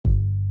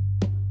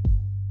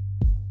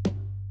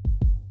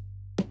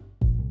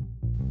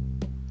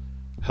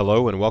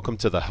Hello and welcome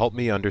to the Help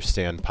Me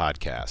Understand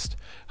podcast.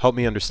 Help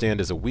Me Understand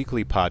is a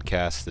weekly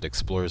podcast that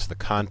explores the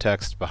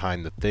context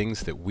behind the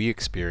things that we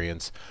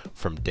experience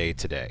from day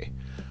to day,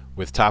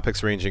 with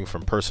topics ranging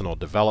from personal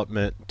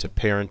development to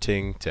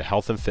parenting to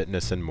health and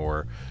fitness and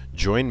more.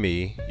 Join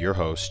me, your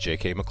host,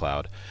 J.K.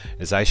 McLeod,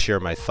 as I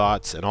share my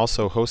thoughts and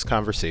also host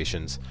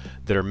conversations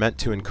that are meant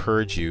to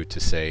encourage you to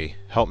say,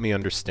 help me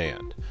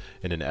understand,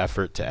 in an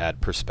effort to add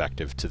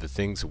perspective to the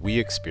things we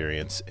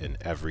experience in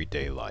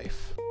everyday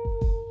life.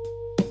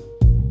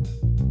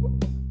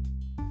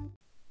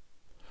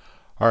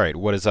 All right,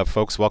 what is up,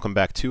 folks? Welcome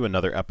back to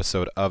another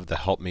episode of the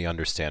Help Me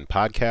Understand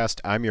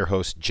podcast. I'm your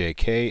host,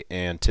 JK,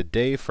 and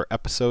today for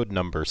episode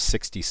number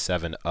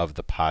 67 of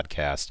the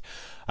podcast,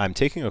 I'm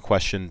taking a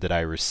question that I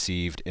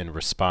received in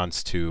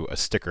response to a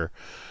sticker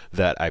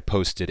that I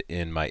posted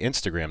in my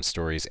Instagram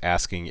stories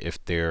asking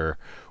if there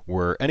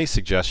were any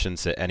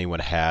suggestions that anyone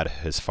had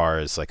as far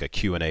as like a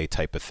Q&A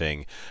type of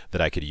thing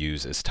that I could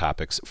use as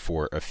topics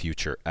for a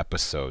future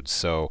episode.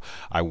 So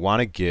I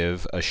want to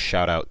give a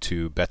shout out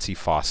to Betsy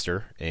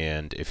Foster,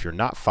 and if you're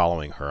not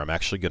following her, I'm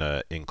actually going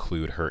to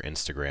include her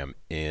Instagram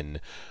in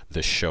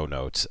the show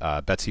notes.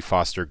 Betsy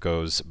Foster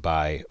goes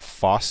by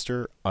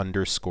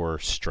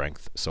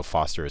Foster_strength. So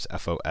Foster is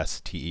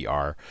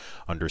Foster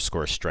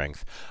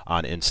 _strength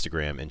on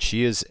Instagram, and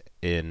she is,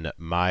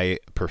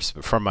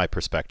 from my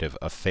perspective,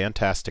 a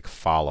fantastic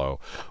follow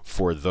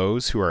for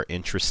those who are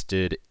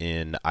interested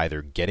in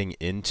either getting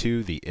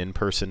into the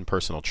in-person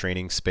personal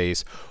training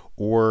space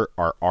or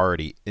are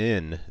already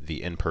in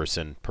the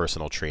in-person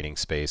personal training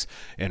space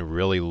and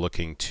really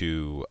looking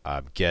to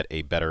get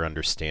a better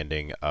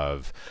understanding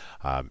of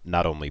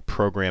not only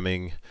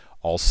programming,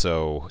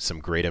 also some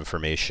great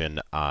information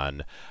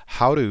on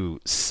how to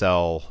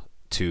sell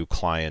to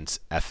clients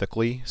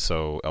ethically,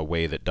 so a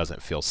way that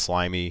doesn't feel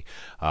slimy.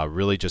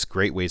 Really just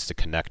great ways to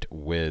connect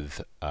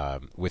with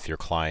your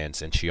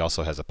clients. And she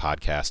also has a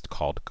podcast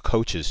called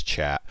Coaches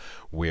Chat,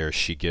 where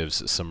she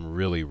gives some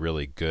really,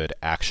 really good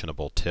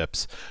actionable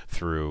tips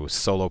through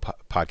solo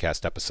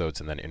podcast episodes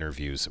and then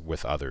interviews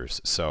with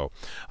others. So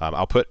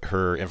I'll put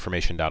her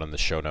information down in the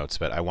show notes,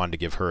 but I wanted to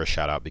give her a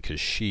shout out because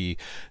she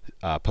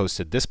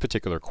posted this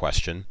particular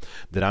question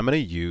that I'm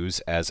going to use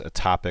as a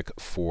topic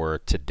for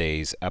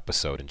today's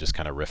episode and just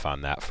kind of riff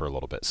on that for a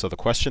little bit. So the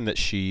question that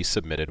she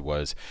submitted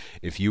was,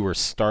 if you were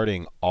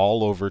starting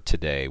all over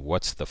today,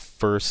 what's the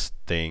first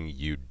thing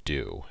you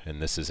do?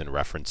 And this is in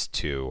reference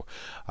to,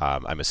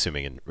 I'm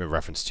assuming in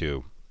reference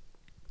to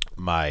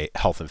my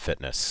health and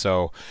fitness.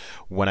 So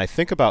when I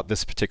think about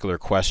this particular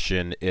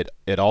question,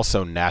 it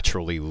also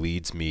naturally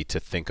leads me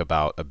to think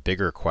about a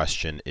bigger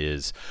question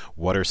is,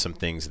 what are some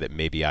things that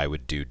maybe I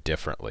would do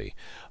differently?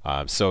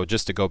 So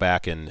just to go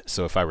back, and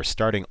so if I were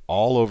starting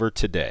all over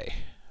today,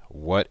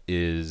 what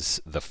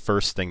is the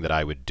first thing that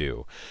I would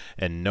do?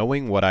 And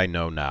knowing what I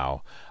know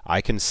now,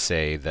 I can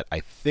say that I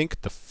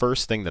think the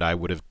first thing that I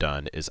would have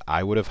done is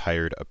I would have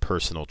hired a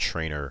personal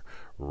trainer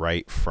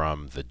right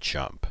from the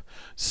jump.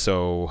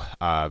 So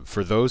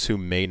for those who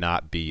may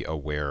not be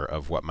aware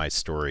of what my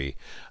story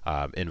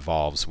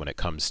involves when it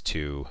comes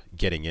to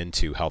getting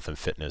into health and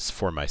fitness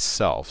for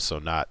myself, so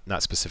not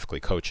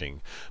specifically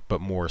coaching, but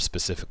more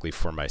specifically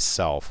for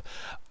myself,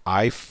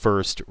 I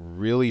first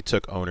really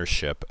took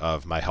ownership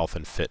of my health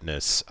and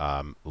fitness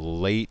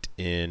late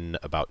in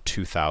about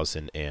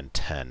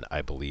 2010,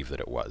 I believe that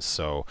it was.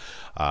 So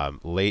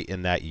late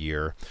in that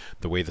year,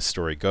 the way the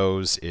story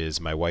goes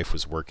is my wife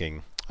was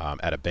working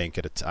at a bank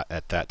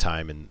at that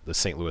time in the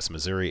St. Louis,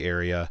 Missouri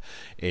area,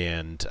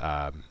 and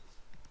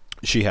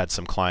she had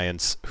some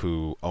clients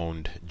who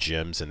owned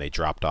gyms, and they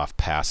dropped off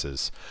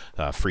passes,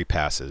 free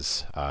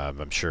passes.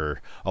 I'm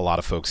sure a lot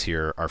of folks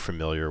here are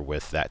familiar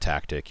with that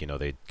tactic. You know,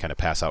 they kind of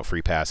pass out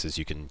free passes.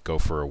 You can go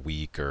for a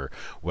week or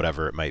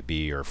whatever it might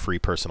be, or free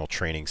personal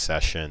training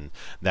session,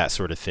 that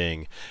sort of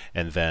thing.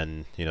 And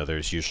then, you know,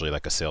 there's usually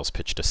like a sales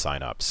pitch to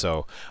sign up.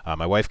 So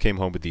my wife came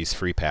home with these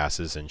free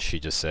passes, and she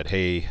just said,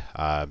 hey,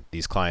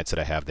 these clients that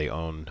I have, they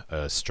own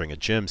a string of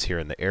gyms here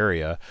in the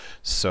area.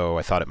 So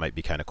I thought it might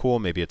be kind of cool.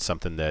 Maybe it's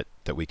something that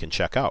we can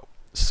check out.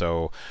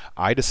 So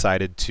I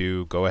decided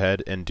to go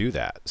ahead and do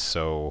that.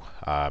 So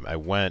I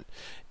went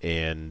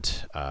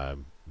and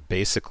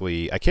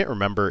basically, I can't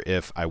remember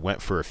if I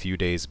went for a few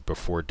days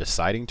before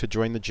deciding to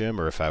join the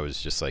gym, or if I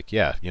was just like,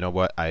 yeah, you know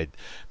what,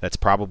 that's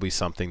probably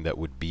something that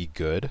would be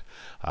good.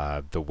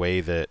 The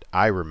way that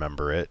I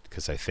remember it,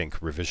 because I think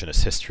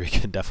revisionist history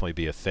can definitely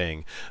be a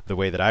thing, the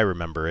way that I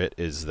remember it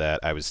is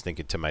that I was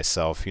thinking to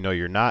myself, you know,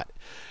 you're not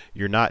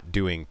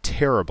doing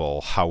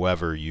terrible,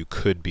 however, you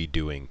could be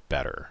doing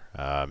better.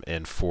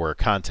 And for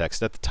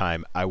context, at the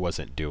time, I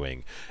wasn't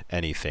doing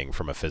anything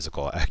from a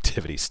physical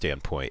activity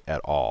standpoint at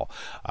all.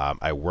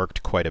 I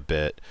worked quite a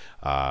bit.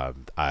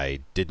 I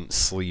didn't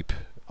sleep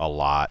a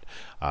lot.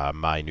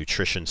 My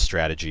nutrition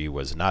strategy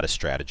was not a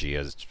strategy.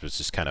 I was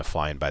just kind of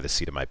flying by the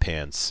seat of my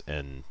pants,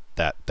 and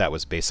that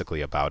was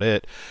basically about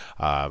it.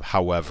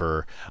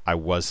 However, I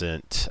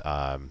wasn't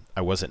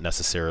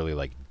necessarily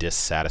like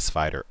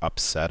dissatisfied or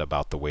upset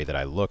about the way that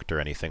I looked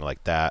or anything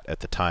like that. At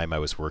the time, I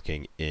was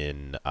working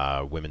in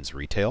women's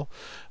retail,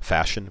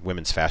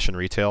 women's fashion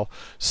retail.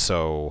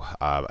 So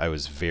I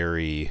was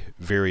very,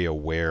 very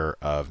aware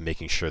of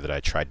making sure that I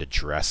tried to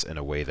dress in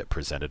a way that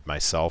presented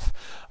myself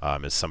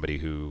as somebody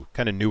who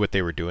kind of knew what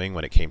they were doing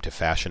when it came to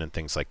fashion and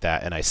things like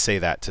that. And I say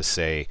that to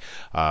say,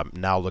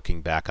 now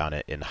looking back on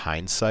it in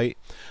hindsight,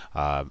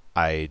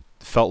 I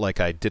felt like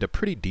I did a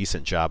pretty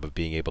decent job of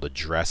being able to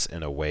dress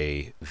in a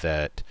way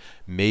that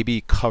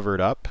maybe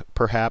covered up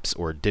perhaps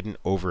or didn't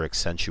over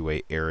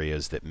accentuate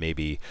areas that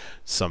maybe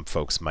some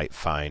folks might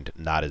find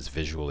not as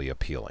visually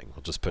appealing.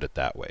 We'll just put it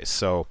that way.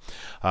 So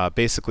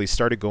basically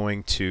started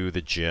going to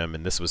the gym,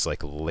 and this was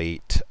like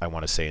late, I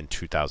want to say in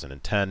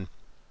 2010.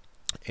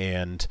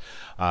 And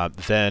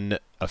then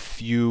a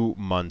few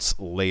months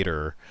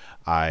later,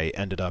 I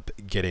ended up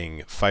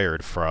getting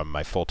fired from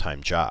my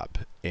full-time job.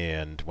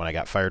 And when I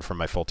got fired from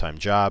my full-time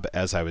job,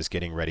 as I was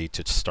getting ready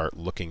to start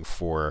looking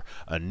for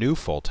a new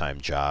full-time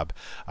job,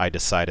 I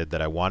decided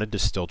that I wanted to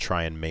still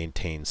try and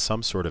maintain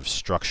some sort of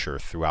structure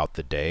throughout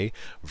the day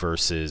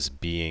versus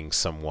being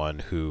someone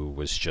who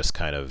was just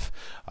kind of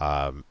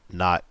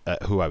not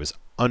who I was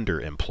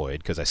underemployed,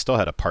 because I still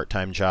had a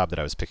part-time job that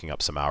I was picking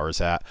up some hours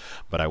at,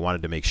 but I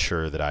wanted to make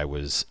sure that I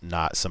was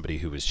not somebody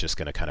who was just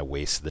going to kind of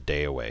waste the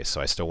day away.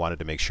 So I still wanted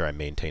to make sure I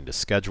maintained a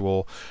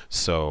schedule.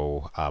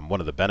 So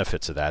one of the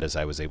benefits of that is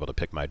I was able to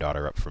pick my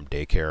daughter up from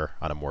daycare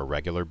on a more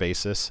regular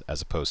basis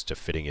as opposed to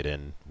fitting it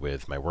in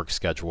with my work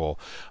schedule.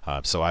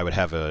 So I would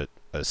have a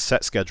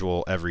set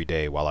schedule every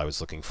day while I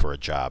was looking for a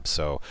job.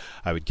 So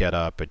I would get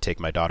up, I'd take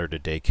my daughter to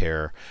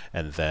daycare,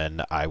 and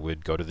then I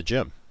would go to the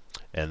gym.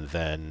 And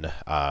then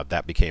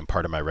that became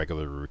part of my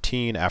regular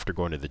routine. After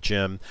going to the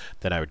gym,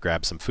 then I would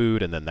grab some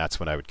food, and then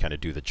that's when I would kind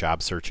of do the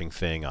job searching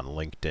thing on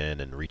LinkedIn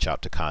and reach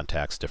out to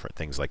contacts, different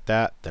things like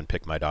that. Then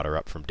pick my daughter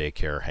up from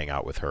daycare, hang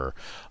out with her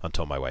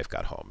until my wife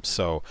got home.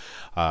 So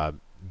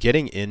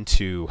getting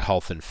into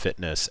health and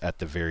fitness at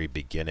the very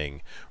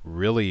beginning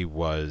really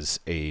was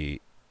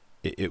it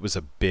was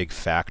a big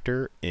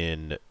factor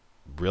in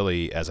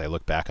really, as I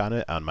look back on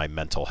it, on my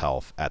mental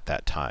health at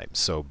that time.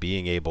 So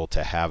being able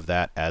to have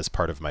that as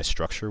part of my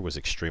structure was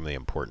extremely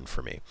important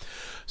for me.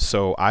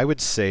 So I would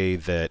say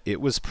that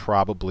it was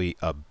probably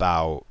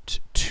about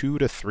 2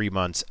 to 3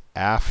 months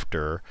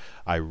after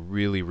I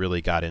really,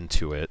 really got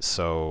into it.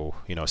 So,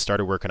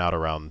 started working out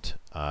around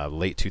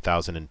late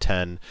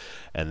 2010,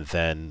 and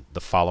then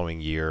the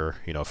following year,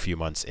 a few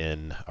months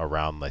in,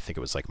 around, I think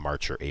it was like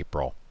March or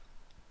April,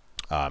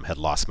 had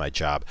lost my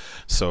job.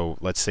 So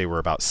let's say we're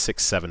about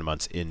 6-7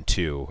 months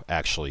into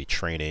actually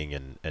training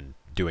and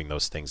doing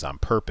those things on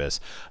purpose.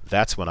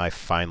 That's when I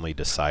finally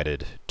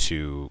decided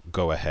to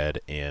go ahead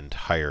and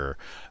hire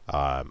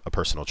a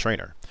personal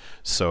trainer.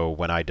 So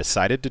when I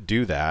decided to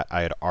do that,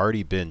 I had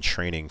already been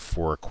training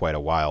for quite a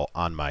while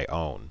on my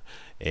own.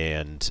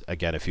 And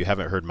again, if you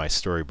haven't heard my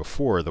story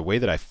before, the way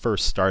that I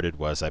first started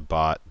was I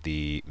bought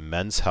the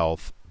Men's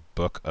Health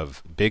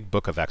Big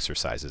Book of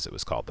Exercises. It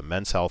was called the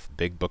Men's Health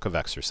Big Book of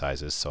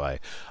Exercises. So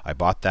I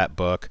bought that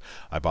book.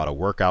 I bought a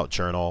workout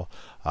journal,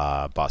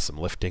 bought some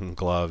lifting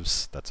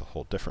gloves. That's a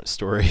whole different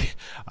story.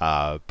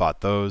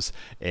 Bought those,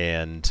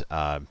 and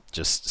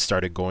just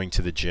started going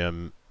to the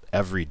gym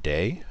every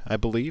day, I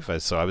believe.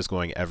 So I was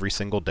going every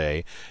single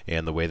day,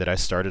 and the way that I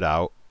started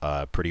out,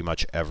 pretty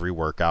much every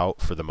workout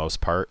for the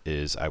most part,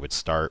 is I would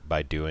start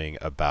by doing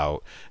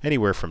about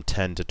anywhere from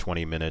 10 to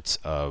 20 minutes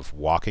of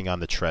walking on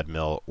the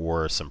treadmill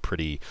or some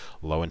pretty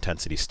low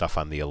intensity stuff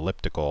on the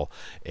elliptical.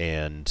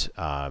 And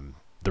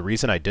the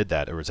reason I did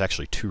that, there was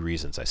actually 2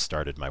 reasons I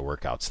started my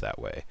workouts that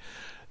way.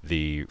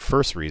 The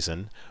first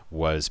reason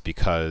was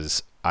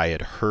because I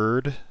had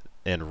heard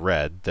and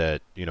read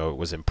that it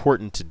was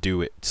important to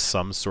do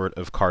some sort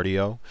of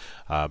cardio,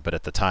 but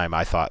at the time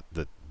I thought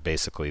that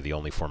basically the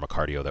only form of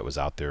cardio that was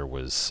out there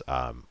was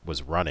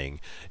running,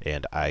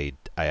 and I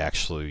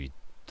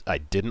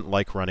didn't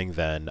like running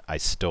then. I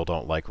still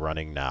don't like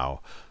running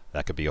now.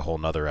 That could be a whole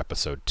nother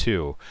episode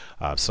too.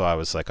 So I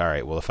was like, all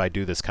right, well, if I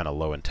do this kind of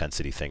low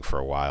intensity thing for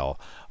a while,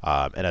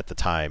 and at the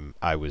time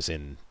I was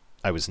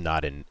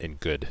not in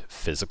good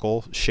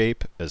physical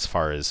shape as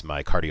far as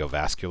my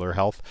cardiovascular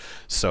health.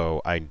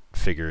 So I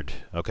figured,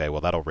 okay,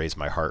 well, that'll raise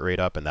my heart rate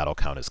up and that'll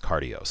count as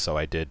cardio. So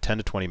I did 10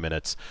 to 20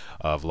 minutes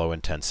of low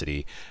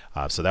intensity.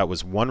 So that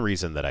was one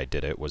reason that I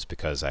did it, was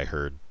because I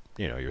heard,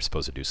 you're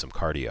supposed to do some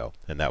cardio,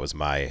 and that was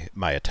my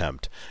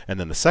attempt. And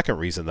then the second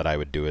reason that I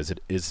would do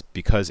is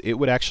because it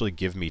would actually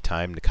give me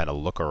time to kind of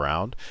look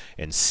around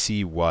and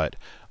see what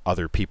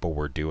other people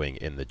were doing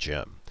in the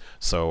gym.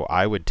 So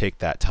I would take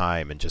that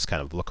time and just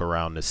kind of look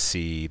around to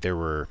see.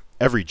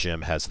 Every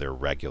gym has their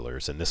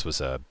regulars, and this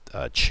was a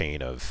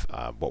chain of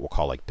what we'll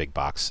call like big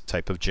box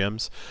type of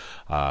gyms.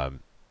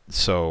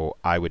 So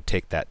I would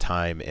take that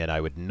time and I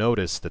would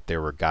notice that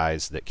there were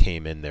guys that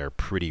came in there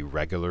pretty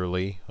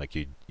regularly. Like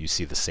you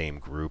see the same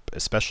group,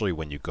 especially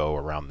when you go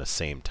around the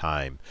same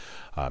time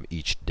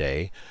each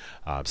day.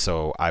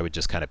 So I would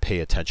just kind of pay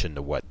attention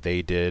to what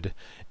they did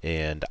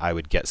and I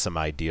would get some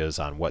ideas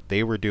on what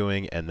they were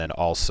doing, and then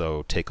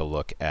also take a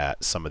look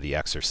at some of the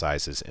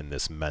exercises in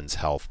this Men's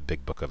Health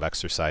Big Book of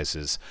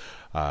Exercises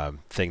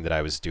thing that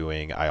I was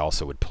doing. I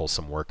also would pull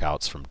some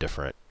workouts from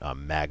different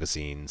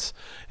magazines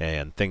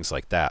and things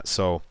like that.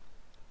 So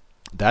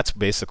that's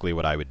basically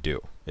what I would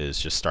do, is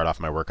just start off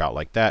my workout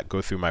like that, go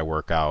through my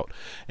workout,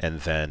 and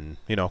then,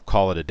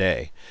 call it a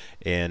day.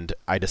 And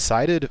I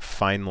decided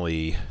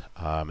finally,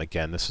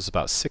 again, this was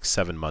about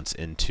 6-7 months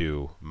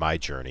into my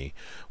journey,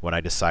 when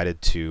I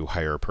decided to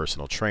hire a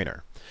personal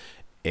trainer.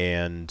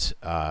 And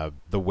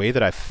the way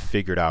that I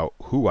figured out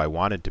who I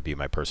wanted to be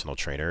my personal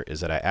trainer is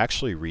that I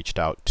actually reached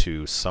out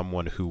to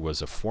someone who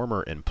was a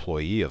former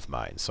employee of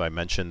mine. So I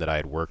mentioned that I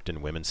had worked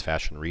in women's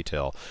fashion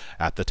retail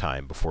at the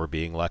time before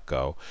being let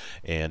go,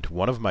 and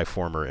one of my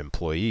former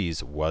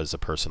employees was a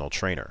personal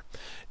trainer.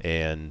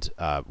 And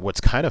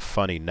what's kind of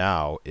funny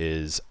now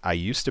is I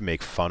used to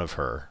make fun of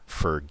her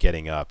for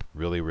getting up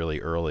really, really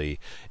early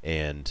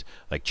and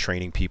like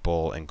training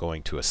people and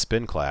going to a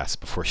spin class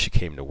before she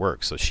came to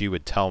work. So she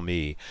would tell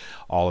me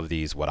all of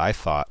these, what I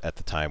thought at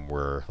the time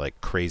were like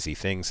crazy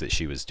things that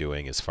she was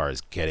doing, as far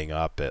as getting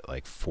up at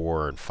like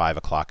 4 and 5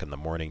 o'clock in the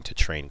morning to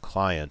train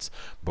clients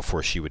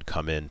before she would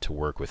come in to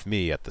work with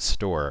me at the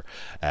store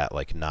at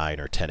like 9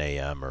 or 10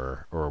 a.m.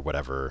 or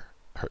whatever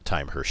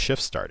time her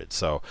shift started.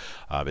 So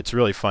it's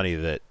really funny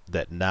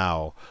that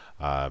now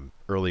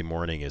early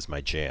morning is my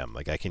jam.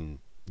 Like I can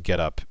get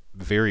up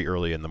very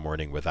early in the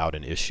morning without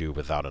an issue,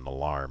 without an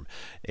alarm,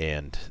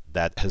 and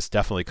that has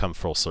definitely come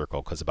full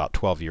circle, because about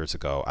 12 years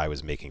ago I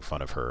was making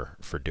fun of her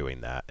for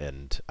doing that.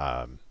 And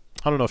I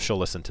don't know if she'll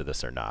listen to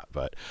this or not,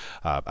 but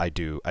I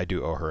do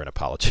owe her an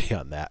apology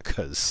on that,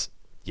 because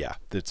yeah,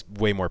 it's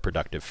way more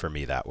productive for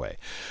me that way.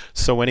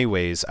 So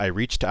anyways, I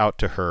reached out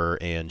to her,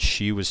 and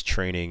she was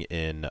training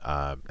in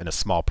a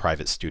small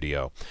private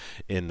studio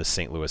in the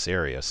St. Louis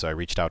area. So I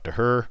reached out to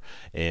her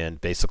and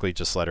basically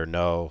just let her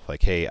know,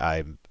 like, hey,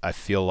 I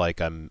feel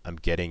like I'm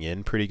getting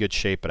in pretty good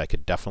shape, but I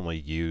could definitely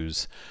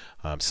use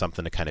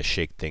something to kind of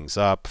shake things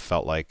up.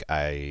 Felt like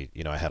I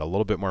had a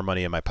little bit more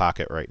money in my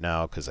pocket right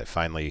now, because I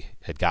finally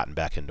had gotten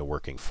back into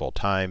working full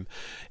time,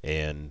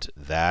 and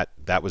that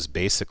was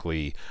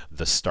basically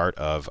the start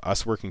of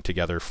us working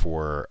together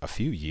for a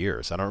few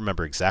years. I don't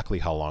remember exactly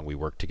how long we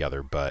worked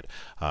together, but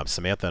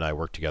Samantha and I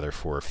worked together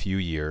for a few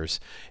years.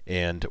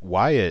 And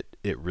why it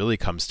really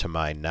comes to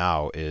mind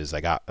now is I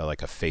got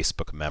like a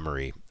Facebook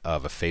memory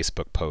of a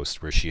Facebook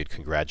post where she had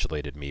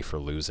congratulated me for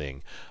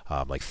losing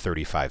like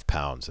 35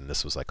 pounds, and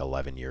this was like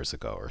 11 years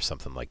ago or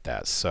something like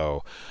that.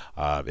 So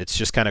it's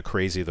just kind of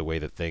crazy the way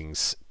that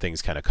things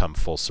kind of come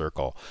full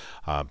circle.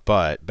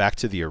 But back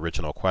to the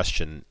original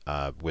question,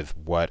 with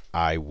what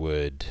I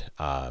would,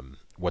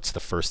 what's the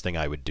first thing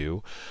I would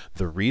do?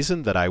 The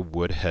reason that I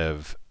would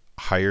have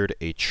hired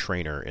a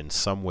trainer in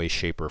some way,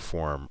 shape, or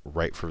form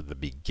right from the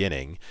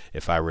beginning,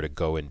 if I were to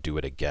go and do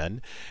it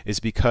again, is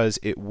because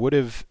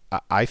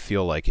I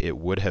feel like it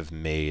would have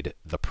made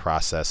the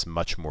process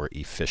much more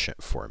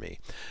efficient for me.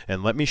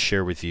 And let me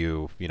share with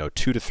you, 2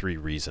 to 3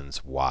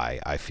 reasons why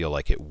I feel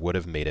like it would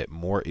have made it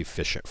more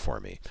efficient for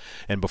me.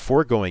 And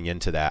before going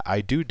into that,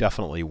 I do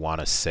definitely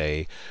want to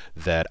say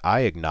that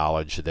I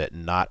acknowledge that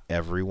not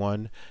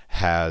everyone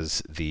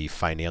has the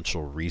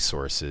financial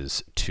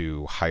resources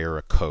to hire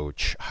a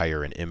coach,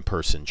 hire an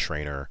in-person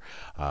trainer,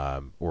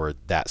 or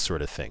that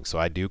sort of thing. So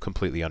I do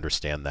completely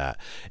understand that.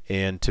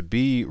 And to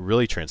be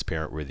really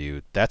transparent with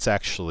you, that's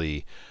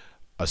actually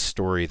a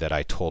story that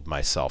I told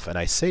myself. And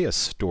I say a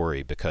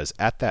story because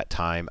at that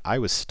time I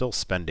was still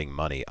spending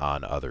money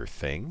on other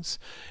things,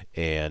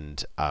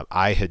 and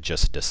I had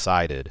just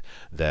decided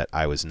that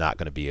I was not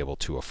going to be able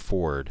to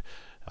afford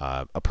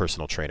a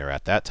personal trainer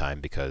at that time,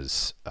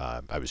 because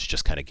I was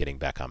just kind of getting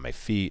back on my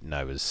feet, and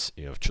I was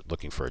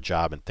looking for a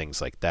job and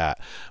things like that.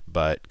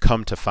 But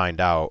come to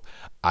find out,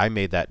 I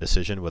made that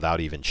decision without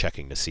even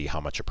checking to see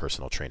how much a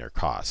personal trainer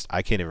cost.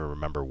 I can't even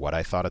remember what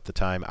I thought at the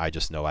time. I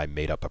just know I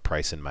made up a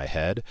price in my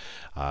head,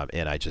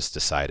 and I just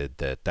decided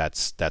that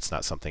that's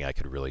not something I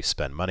could really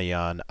spend money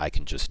on. I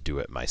can just do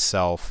it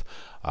myself.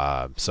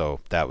 So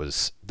that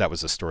was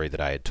a story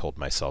that I had told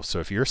myself. So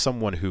if you're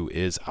someone who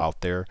is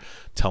out there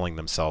telling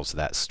themselves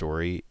that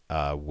story,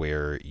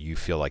 where you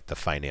feel like the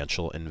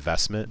financial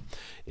investment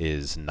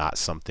is not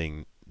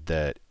something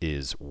that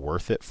is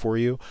worth it for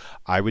you,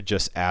 I would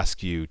just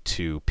ask you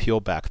to peel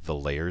back the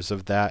layers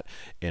of that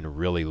and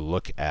really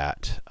look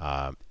at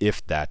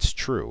if that's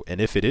true.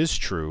 And if it is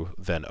true,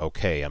 then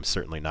okay, I'm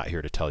certainly not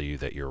here to tell you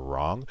that you're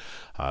wrong.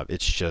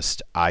 It's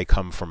just I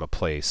come from a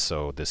place,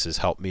 so this has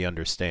helped me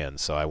understand.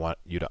 So I want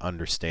you to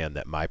understand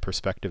that my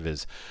perspective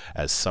is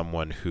as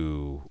someone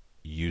who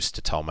used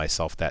to tell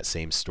myself that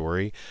same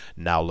story.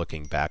 Now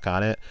looking back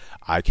on it,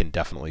 I can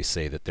definitely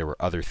say that there were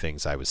other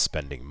things I was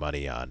spending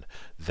money on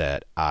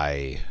that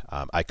I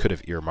could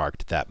have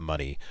earmarked that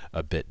money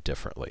a bit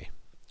differently.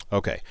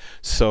 Okay,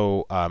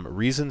 so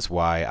reasons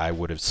why I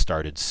would have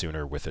started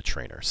sooner with a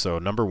trainer. So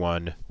number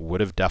one,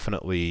 would have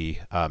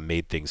definitely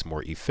made things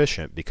more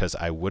efficient, because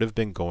I would have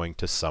been going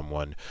to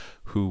someone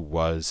who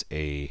was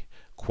a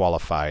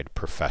qualified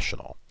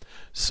professional.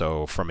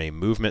 So from a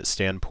movement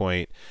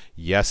standpoint,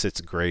 yes,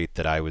 it's great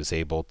that I was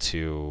able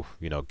to,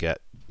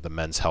 get the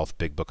Men's Health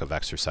Big Book of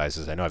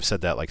Exercises. I know I've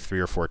said that like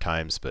 3 or 4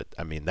 times, but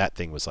I mean, that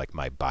thing was like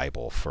my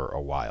Bible for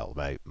a while,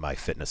 my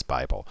fitness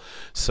Bible.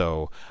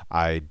 So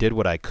I did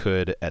what I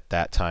could at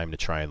that time to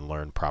try and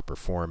learn proper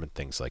form and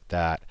things like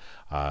that.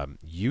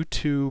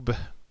 YouTube,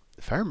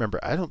 if I remember,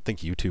 I don't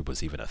think YouTube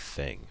was even a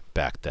thing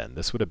back then.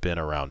 This would have been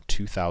around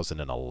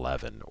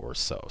 2011 or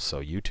so.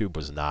 So YouTube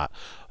was not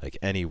like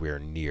anywhere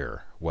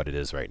near what it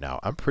is right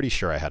now. I'm pretty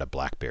sure I had a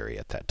BlackBerry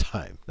at that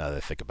time, now that I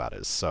think about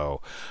it. So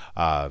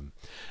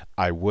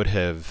I would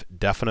have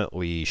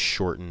definitely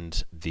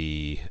shortened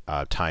the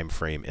time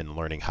frame in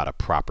learning how to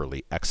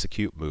properly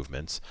execute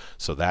movements.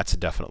 So that's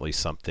definitely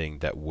something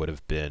that would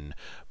have been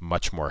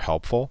much more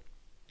helpful.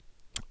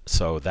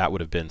 So that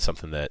would have been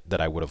something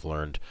that I would have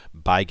learned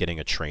by getting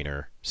a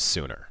trainer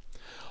sooner.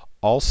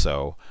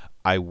 Also,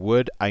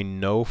 I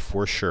know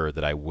for sure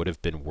that I would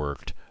have been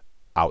worked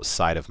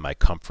outside of my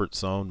comfort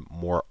zone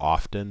more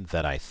often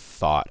than I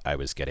thought I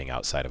was getting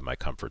outside of my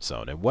comfort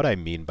zone. And what I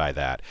mean by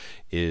that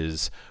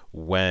is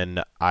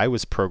when I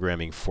was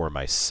programming for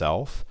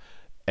myself,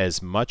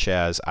 as much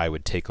as I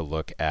would take a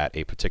look at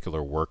a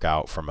particular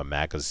workout from a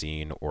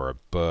magazine or a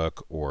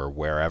book or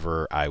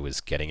wherever I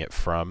was getting it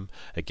from,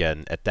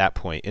 again, at that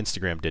point,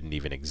 Instagram didn't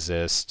even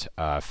exist.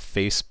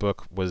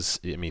 Facebook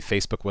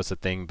was a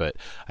thing, but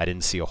I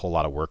didn't see a whole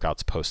lot of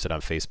workouts posted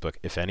on Facebook.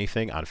 If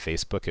anything, on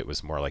Facebook, it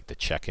was more like the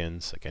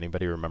check-ins. Like,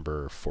 anybody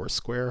remember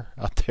Foursquare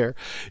out there?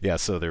 Yeah,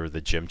 so there were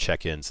the gym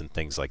check-ins and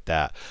things like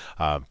that.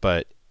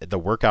 But the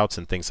workouts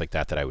and things like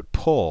that I would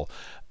pull,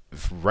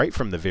 right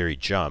from the very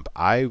jump,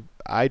 I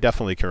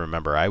definitely can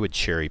remember I would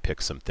cherry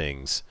pick some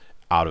things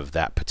out of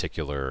that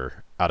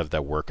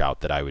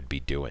workout that I would be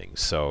doing.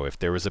 So if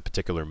there was a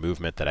particular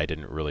movement that I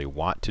didn't really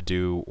want to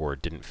do or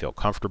didn't feel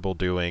comfortable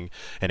doing,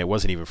 and it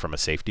wasn't even from a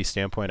safety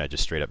standpoint, I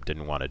just straight up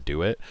didn't want to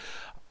do it,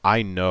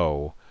 I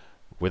know,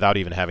 without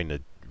even having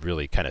to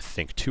really kind of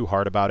think too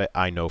hard about it,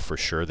 I know for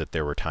sure that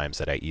there were times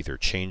that I either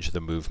changed the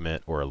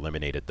movement or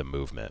eliminated the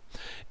movement.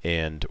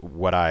 And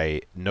what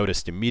I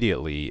noticed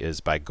immediately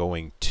is by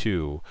going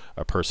to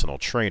a personal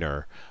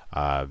trainer,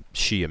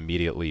 she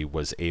immediately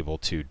was able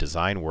to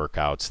design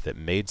workouts that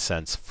made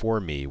sense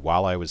for me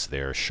while I was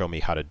there, show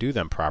me how to do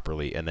them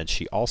properly, and then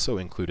she also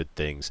included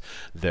things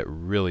that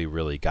really,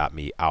 really got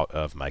me out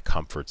of my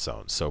comfort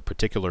zone. So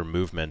particular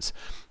movements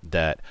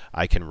that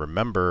I can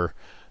remember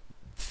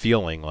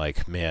feeling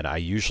like, man, I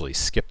usually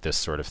skip this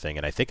sort of thing.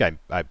 And I think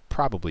I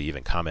probably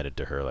even commented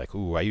to her like,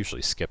 ooh, I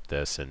usually skip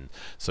this. And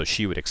so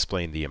she would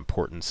explain the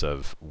importance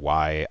of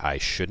why I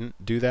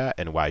shouldn't do that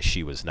and why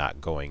she was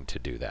not going to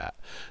do that.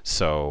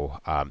 So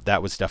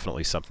that was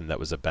definitely something that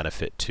was a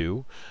benefit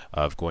too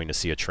of going to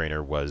see a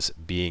trainer, was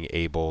being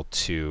able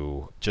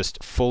to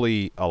just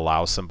fully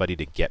allow somebody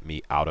to get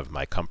me out of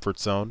my comfort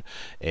zone.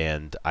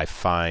 And I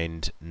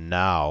find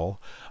now,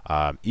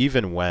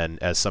 even when,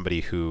 as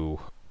somebody who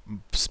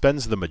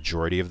spends the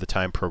majority of the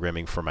time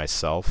programming for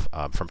myself,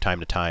 from time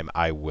to time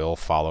I will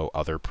follow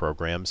other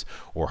programs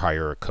or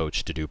hire a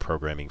coach to do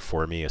programming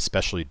for me,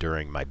 especially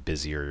during my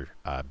busier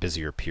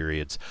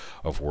periods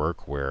of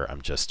work where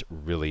I'm just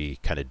really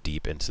kind of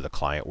deep into the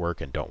client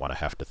work and don't want to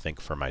have to think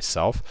for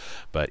myself.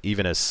 But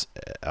even as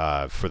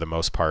for the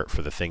most part,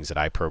 for the things that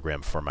I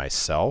program for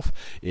myself,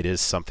 it is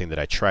something that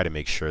I try to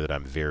make sure that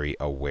I'm very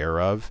aware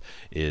of,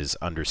 is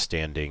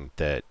understanding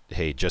that,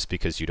 hey, just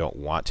because you don't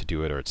want to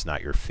do it or it's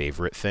not your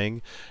favorite thing,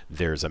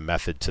 there's a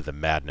method to the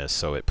madness.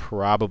 So it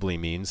probably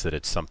means that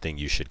it's something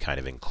you should kind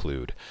of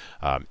include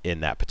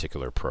in that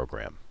particular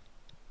program.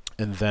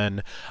 And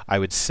then I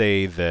would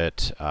say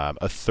that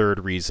a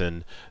third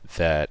reason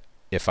that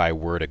if I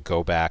were to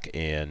go back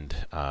and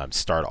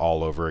start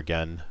all over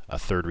again, a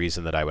third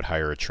reason that I would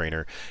hire a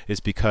trainer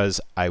is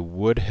because I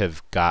would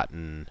have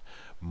gotten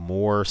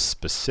more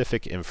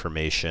specific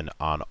information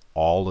on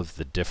all of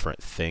the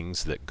different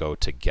things that go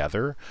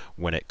together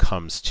when it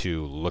comes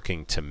to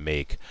looking to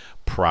make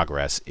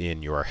progress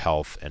in your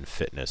health and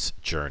fitness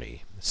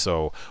journey.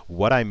 So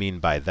what I mean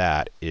by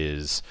that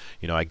is,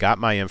 I got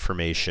my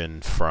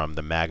information from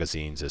the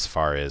magazines as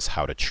far as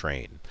how to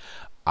train.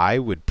 I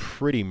would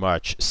pretty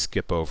much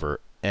skip over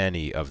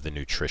any of the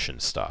nutrition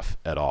stuff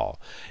at all.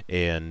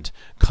 And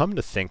come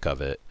to think of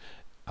it,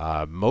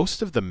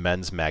 most of the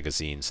men's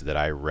magazines that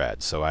I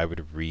read, so I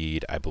would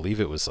read, I believe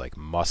it was like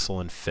Muscle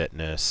and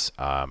Fitness,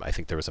 I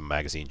think there was a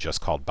magazine just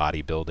called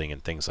Bodybuilding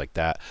and things like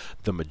that.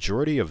 The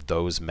majority of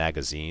those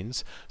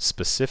magazines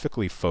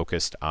specifically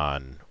focused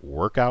on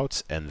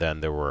workouts, and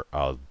then there were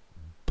a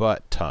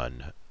butt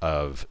ton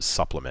of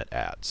supplement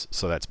ads.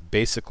 So that's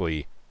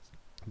basically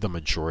the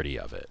majority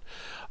of it.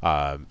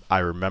 I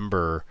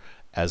remember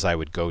as I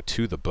would go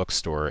to the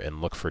bookstore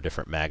and look for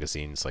different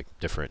magazines, like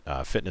different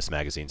fitness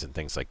magazines and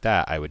things like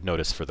that, I would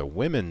notice for the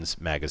women's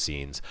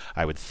magazines,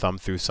 I would thumb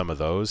through some of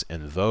those,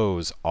 and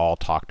those all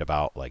talked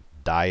about like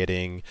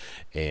dieting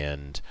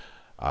and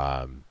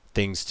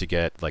things to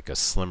get like a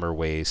slimmer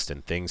waist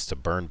and things to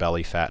burn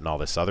belly fat and all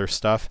this other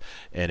stuff.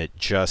 And it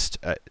just,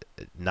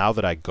 now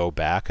that I go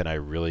back and I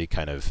really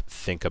kind of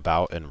think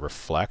about and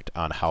reflect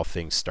on how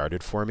things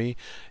started for me,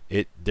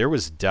 there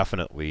was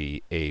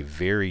definitely a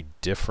very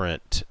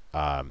different,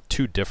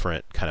 two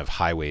different kind of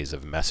highways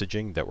of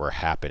messaging that were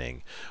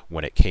happening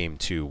when it came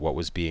to what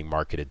was being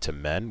marketed to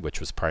men, which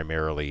was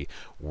primarily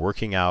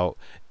working out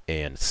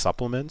and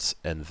supplements,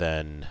 and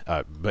then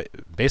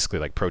basically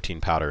like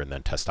protein powder and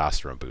then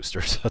testosterone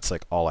boosters. That's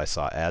like all I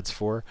saw ads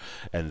for.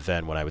 And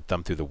then when I would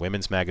thumb through the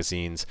women's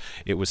magazines,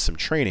 it was some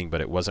training,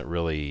 but it wasn't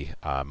really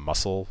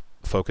muscle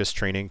focused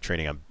training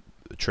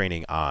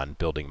on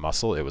building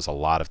muscle. It was a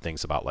lot of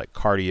things about like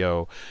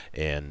cardio,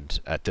 and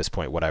at this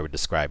point what I would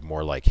describe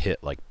more like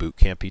boot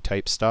campy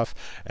type stuff,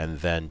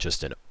 and then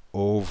just an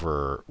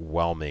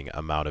overwhelming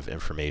amount of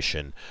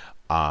information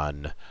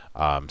on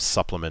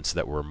supplements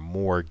that were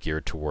more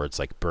geared towards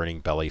like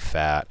burning belly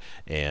fat,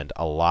 and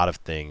a lot of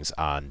things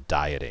on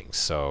dieting.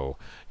 So,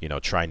 you know,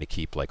 trying to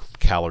keep like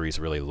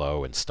calories really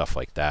low and stuff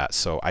like that.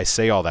 So I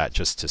say all that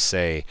just to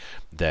say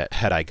that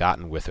had I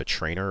gotten with a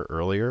trainer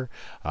earlier,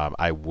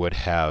 I would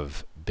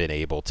have been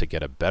able to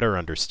get a better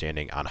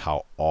understanding on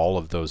how all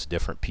of those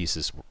different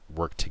pieces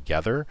work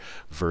together,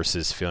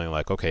 versus feeling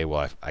like, okay,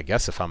 well, I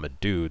guess if I'm a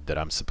dude, that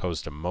I'm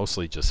supposed to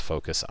mostly just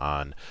focus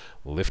on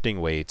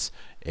lifting weights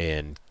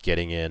and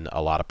getting in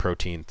a lot of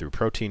protein through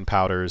protein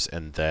powders,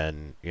 and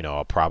then, you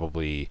know,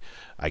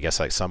 I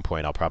guess at some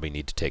point I'll probably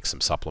need to take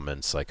some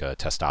supplements like a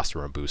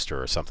testosterone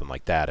booster or something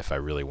like that if I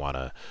really want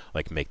to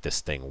like make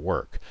this thing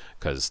work,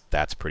 because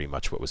that's pretty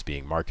much what was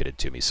being marketed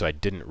to me. So I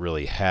didn't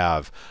really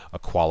have a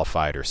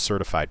qualified or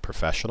certified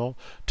professional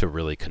to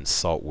really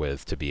consult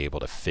with to be able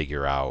to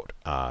figure out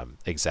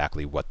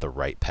exactly what the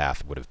right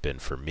path would have been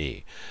for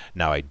me.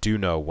 Now I do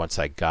know once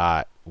I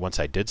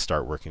did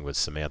start working with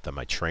Samantha,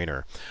 my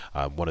trainer,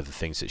 one of the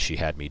things that she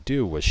had me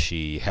do was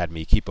she had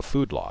me keep a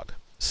food log.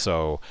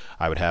 So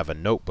I would have a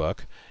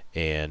notebook,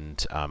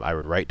 and I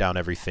would write down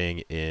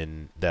everything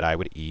that I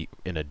would eat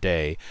in a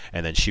day,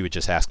 and then she would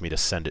just ask me to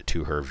send it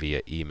to her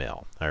via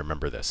email. I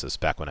remember this is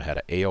back when I had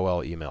an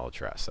AOL email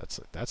address.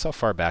 That's how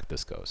far back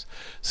this goes.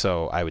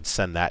 So I would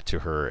send that to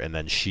her, and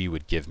then she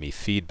would give me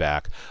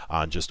feedback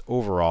on just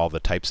overall the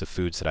types of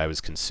foods that I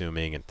was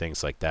consuming and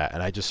things like that.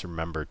 And I just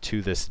remember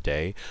to this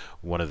day,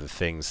 one of the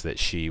things that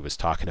she was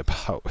talking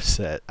about was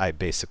that I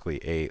basically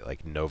ate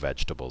like no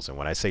vegetables. And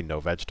when I say no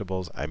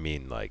vegetables, I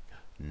mean like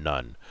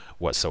none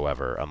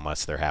whatsoever,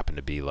 unless there happened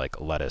to be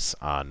like lettuce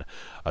on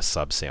a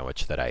sub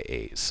sandwich that I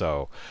ate.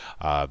 So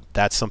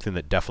that's something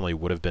that definitely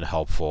would have been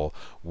helpful,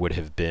 would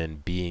have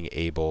been being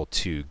able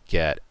to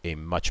get a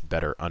much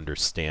better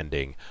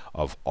understanding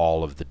of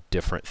all of the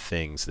different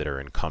things that are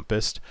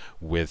encompassed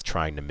with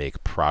trying to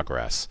make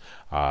progress,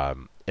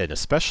 and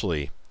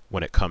especially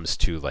when it comes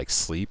to like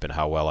sleep and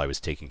how well I was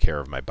taking care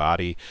of my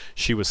body.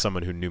 She was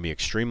someone who knew me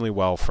extremely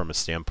well from a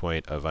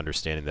standpoint of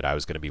understanding that I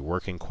was going to be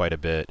working quite a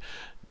bit.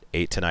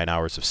 8 to 9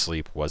 hours of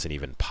sleep wasn't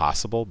even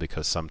possible,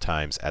 because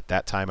sometimes at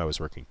that time I was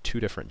working 2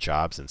 different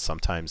jobs, and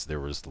sometimes there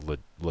was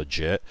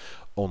legit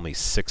only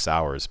 6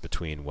 hours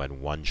between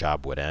when one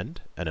job would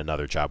end and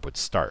another job would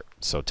start.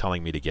 So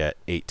telling me to get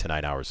 8 to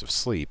 9 hours of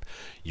sleep,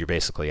 you're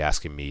basically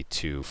asking me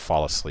to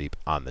fall asleep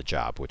on the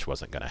job, which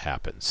wasn't going to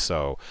happen.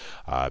 So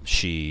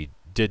she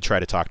did try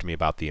to talk to me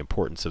about the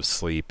importance of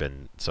sleep,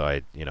 and so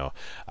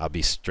I'll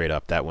be straight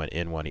up, that went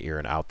in one ear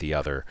and out the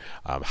other.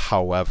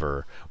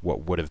 However,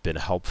 what would have been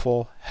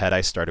helpful had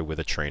I started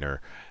with a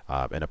trainer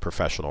and a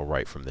professional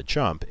right from the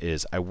jump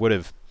is I would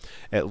have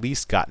at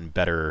least gotten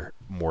better,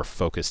 more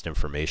focused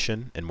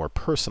information and more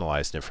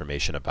personalized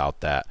information about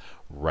that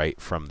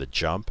right from the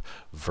jump,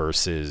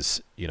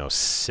 versus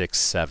 6,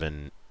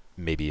 7,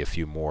 maybe a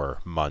few more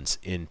months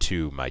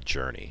into my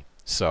journey.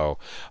 So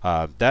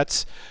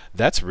that's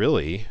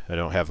really, I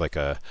don't have like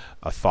a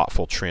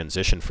thoughtful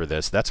transition for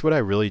this. That's what I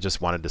really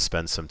just wanted to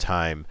spend some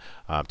time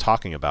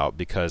talking about,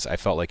 because I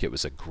felt like it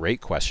was a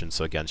great question.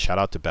 So again, shout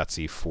out to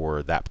Betsy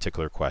for that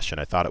particular question.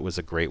 I thought it was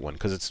a great one,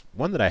 because it's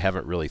one that I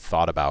haven't really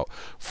thought about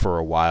for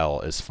a while,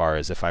 as far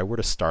as if I were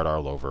to start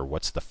all over,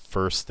 what's the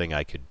first thing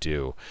I could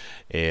do?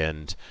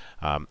 And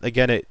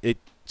again, it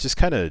just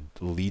kind of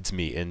leads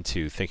me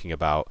into thinking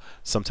about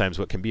sometimes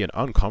what can be an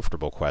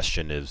uncomfortable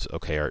question is,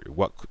 okay,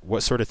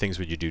 what sort of things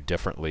would you do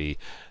differently?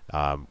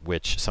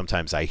 Which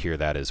sometimes I hear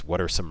that as, what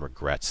are some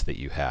regrets that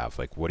you have?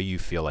 Like, what do you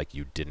feel like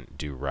you didn't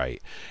do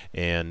right?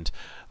 And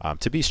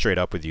to be straight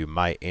up with you,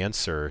 my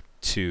answer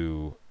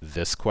to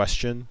this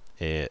question,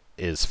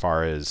 as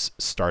far as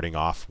starting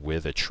off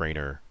with a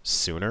trainer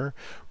sooner,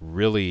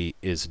 really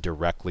is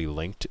directly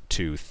linked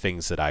to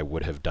things that I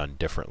would have done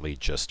differently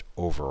just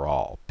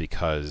overall.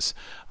 Because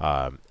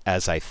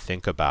as I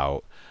think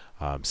about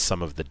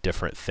some of the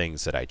different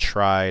things that I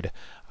tried,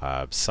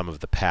 some of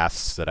the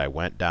paths that I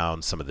went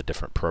down, some of the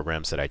different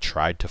programs that I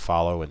tried to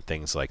follow, and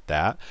things like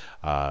that.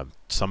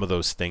 Some of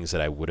those things that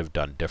I would have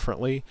done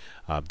differently,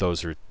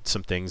 those are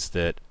some things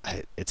that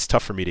it's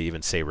tough for me to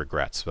even say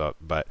regrets,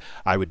 but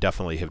I would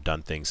definitely have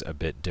done things a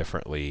bit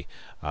differently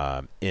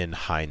in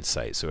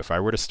hindsight. So if I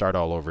were to start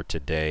all over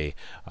today,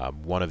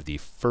 one of the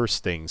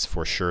first things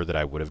for sure that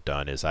I would have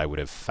done is I would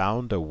have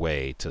found a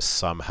way to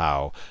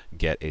somehow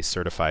get a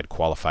certified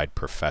qualified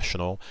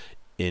professional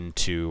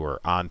into or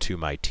onto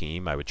my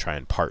team. I would try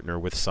and partner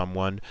with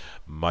someone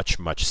much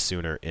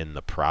sooner in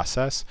the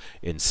process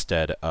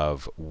instead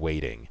of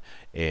waiting.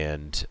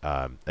 And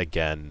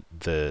again,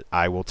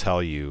 I will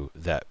tell you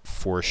that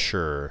for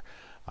sure,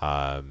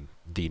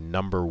 the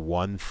number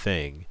one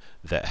thing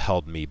that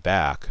held me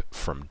back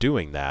from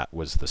doing that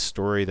was the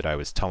story that I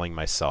was telling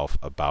myself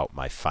about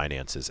my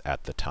finances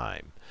at the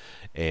time.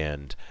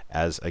 And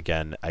as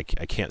again, I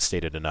can't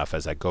state it enough,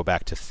 as I go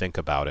back to think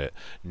about it,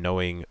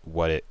 knowing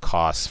what it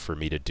costs for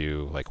me to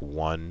do like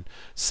one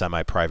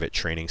semi-private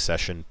training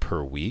session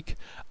per week,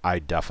 I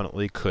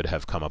definitely could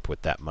have come up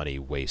with that money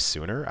way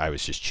sooner. I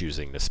was just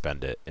choosing to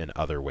spend it in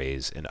other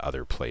ways, in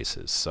other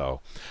places. So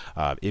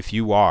if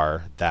you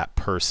are that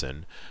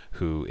person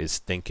who is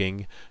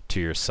thinking to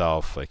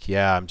yourself like,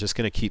 yeah, I'm just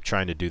going to keep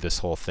trying to do this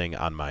whole thing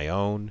on my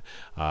own,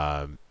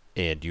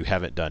 and you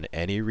haven't done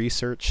any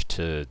research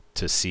to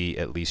see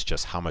at least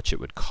just how much it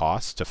would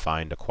cost to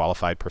find a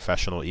qualified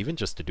professional, even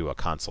just to do a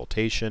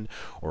consultation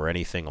or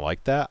anything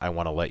like that, I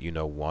want to let you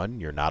know, one,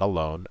 you're not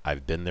alone.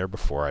 I've been there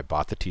before. I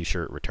bought the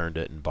t-shirt, returned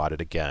it, and bought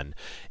it again.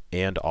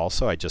 And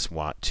also, I just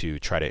want to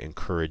try to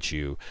encourage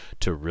you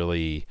to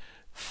really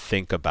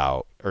think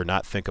about, or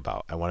not think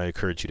about, I want to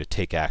encourage you to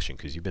take action,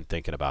 because you've been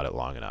thinking about it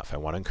long enough. I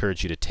want to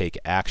encourage you to take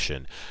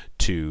action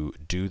to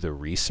do the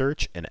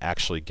research and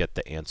actually get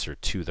the answer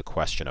to the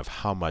question of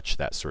how much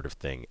that sort of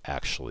thing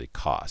actually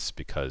costs,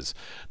 because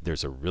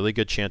there's a really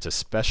good chance,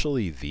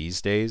 especially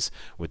these days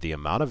with the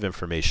amount of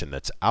information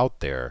that's out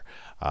there,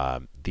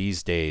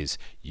 these days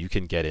you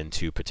can get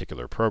into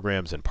particular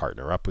programs and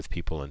partner up with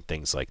people and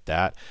things like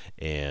that,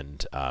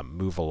 and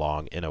move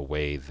along in a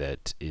way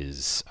that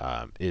is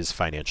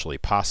financially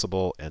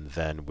possible, and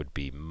then would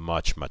be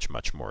much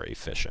more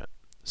efficient.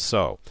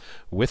 So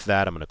with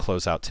that, I'm going to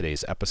close out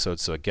today's episode.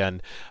 So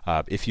again,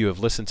 if you have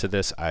listened to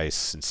this, I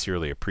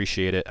sincerely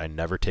appreciate it. I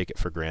never take it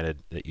for granted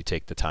that you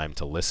take the time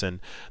to listen.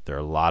 There are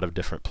a lot of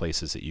different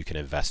places that you can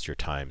invest your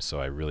time.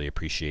 So I really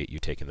appreciate you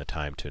taking the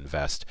time to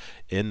invest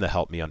in the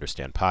Help Me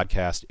Understand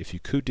podcast. If you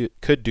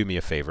could do me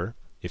a favor,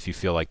 if you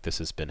feel like this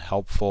has been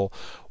helpful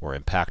or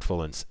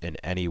impactful in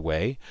any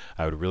way,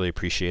 I would really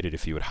appreciate it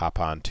if you would hop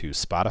on to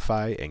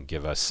Spotify and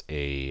give us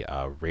a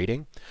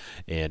rating.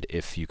 And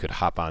if you could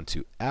hop on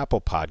to Apple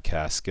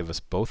Podcasts, give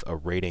us both a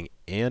rating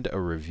and a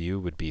review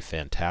would be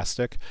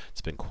fantastic.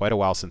 It's been quite a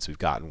while since we've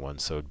gotten one,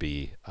 so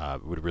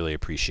would really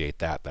appreciate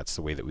that. That's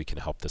the way that we can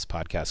help this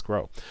podcast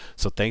grow.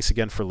 So thanks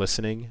again for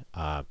listening.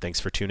 Thanks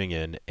for tuning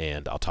in,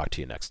 and I'll talk to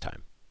you next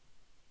time.